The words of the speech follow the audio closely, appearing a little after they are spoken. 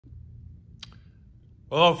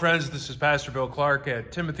Hello friends, this is Pastor Bill Clark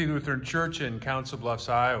at Timothy Lutheran Church in Council Bluffs,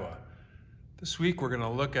 Iowa. This week we're going to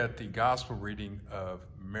look at the gospel reading of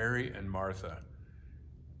Mary and Martha.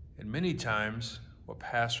 And many times what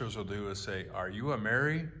pastors will do is say, are you a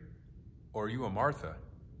Mary or are you a Martha?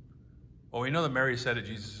 Well, we know that Mary sat at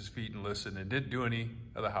Jesus' feet and listened and didn't do any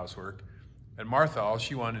of the housework. And Martha, all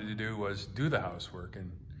she wanted to do was do the housework,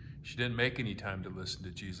 and she didn't make any time to listen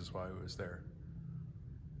to Jesus while he was there.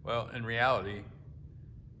 Well, in reality,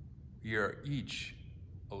 we are each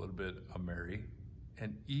a little bit of Mary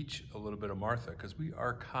and each a little bit of Martha, because we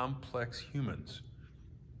are complex humans.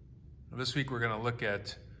 Now, this week we're going to look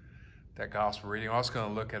at that gospel reading. We're also going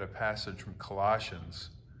to look at a passage from Colossians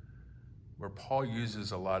where Paul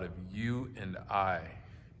uses a lot of you and I.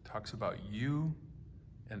 He talks about you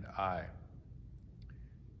and I. And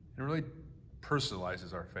it really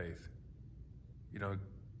personalizes our faith. You know,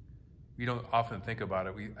 we don't often think about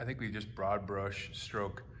it. I think we just broad brush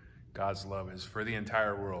stroke God's love is for the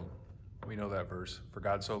entire world. We know that verse. For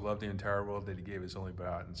God so loved the entire world that he gave his only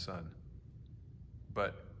begotten Son.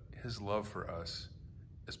 But his love for us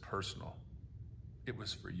is personal. It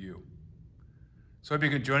was for you. So I hope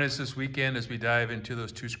you can join us this weekend as we dive into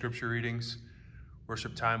those two scripture readings.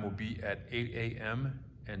 Worship time will be at 8 a.m.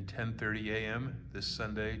 and 10:30 a.m. this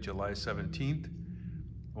Sunday, July 17th.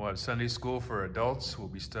 We'll have Sunday school for adults. We'll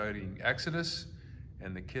be studying Exodus.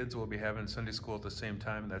 And the kids will be having Sunday school at the same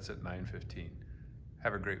time, and that's at 9:15.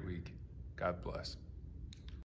 Have a great week. God bless.